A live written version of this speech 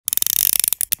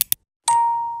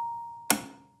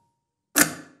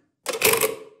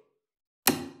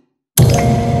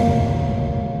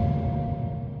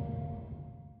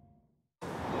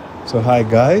So hi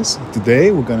guys,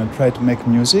 today we're gonna try to make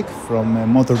music from a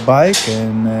motorbike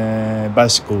and a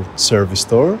bicycle service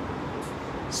store.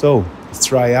 So let's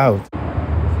try out.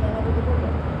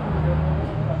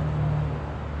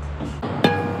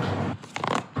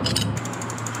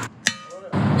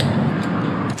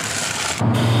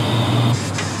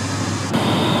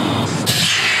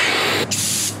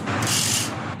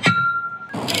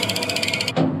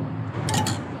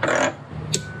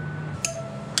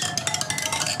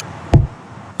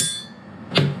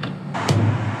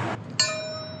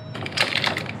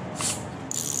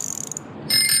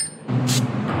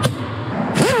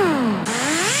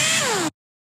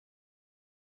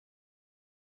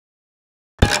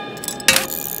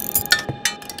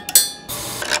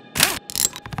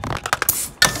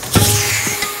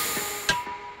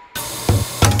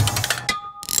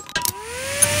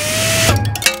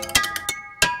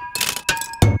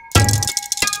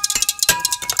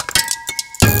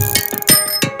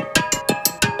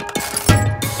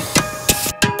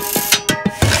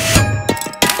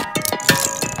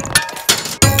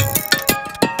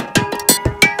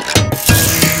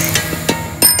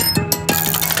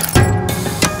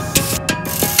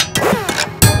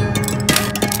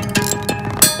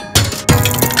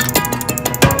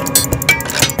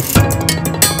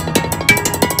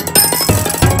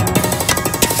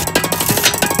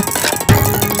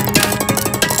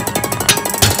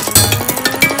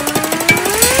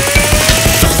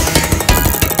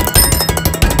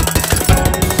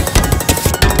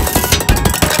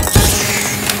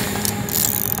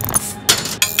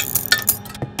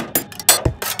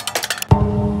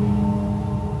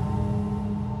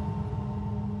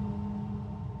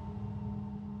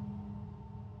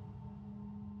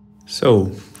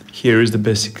 So here is the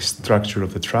basic structure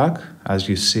of the track. As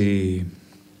you see,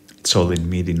 it's all in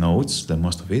MIDI notes, the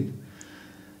most of it.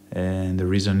 And the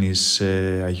reason is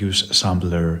I use a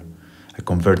sampler. I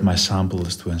convert my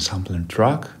samples to a sampler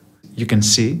track. You can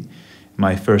see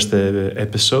my first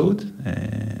episode,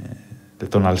 the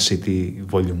Tonal City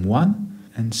Volume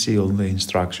 1, and see all the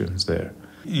instructions there.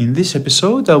 In this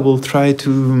episode, I will try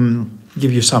to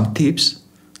give you some tips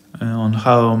on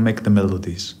how to make the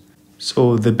melodies.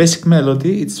 So the basic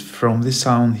melody, it's from this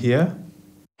sound here.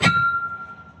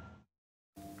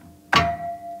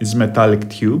 It's metallic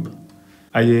tube.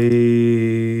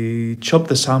 I chop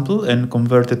the sample and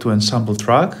convert it to a sample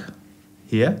track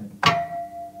here.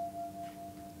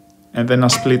 And then I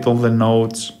split all the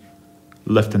notes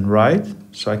left and right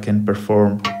so I can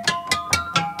perform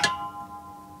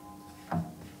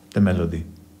the melody.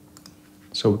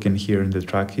 So we can hear in the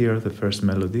track here, the first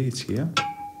melody, it's here.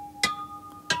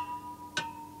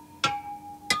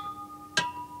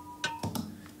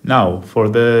 Now, for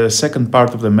the second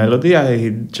part of the melody, I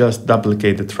just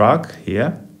duplicate the track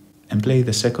here and play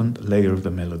the second layer of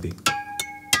the melody.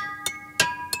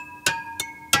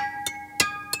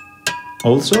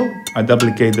 Also, I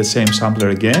duplicate the same sampler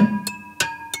again,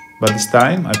 but this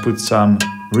time I put some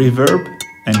reverb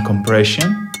and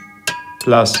compression,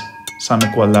 plus some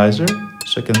equalizer,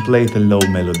 so I can play the low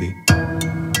melody.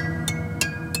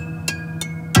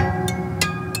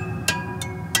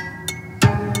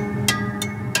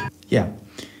 Yeah.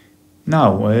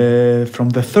 Now, from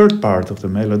the third part of the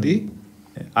melody,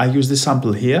 I use this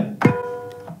sample here,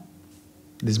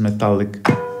 this metallic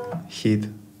hit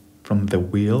from the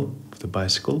wheel of the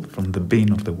bicycle, from the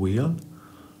beam of the wheel.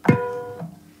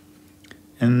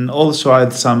 And also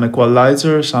add some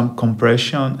equalizer, some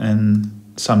compression and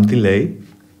some delay,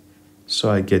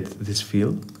 so I get this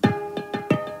feel.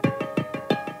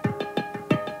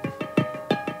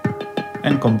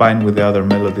 And combine with the other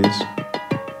melodies.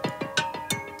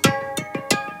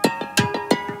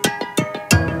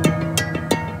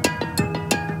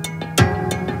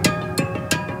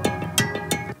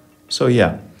 So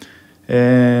yeah,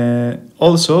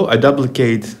 also I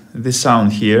duplicate this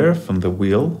sound here from the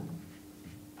wheel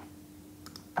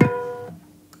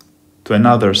to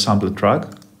another sample track,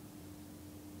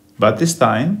 but this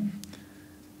time,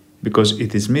 because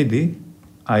it is MIDI,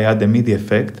 I add a MIDI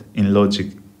effect. In Logic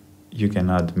you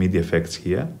can add MIDI effects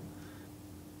here,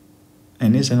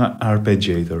 and it's an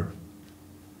arpeggiator.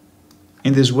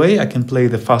 In this way I can play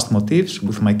the fast motifs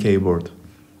with my keyboard.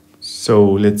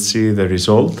 So let's see the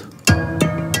result.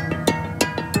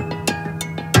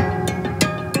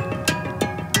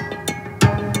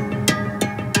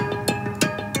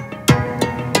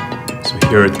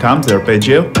 Here it comes, the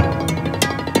arpeggio.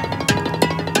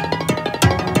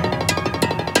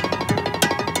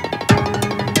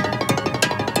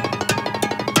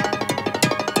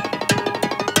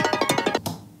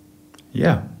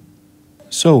 Yeah.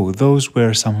 So those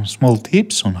were some small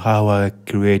tips on how I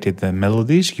created the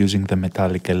melodies using the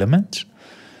metallic elements.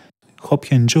 Hope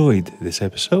you enjoyed this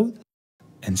episode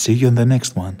and see you on the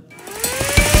next one.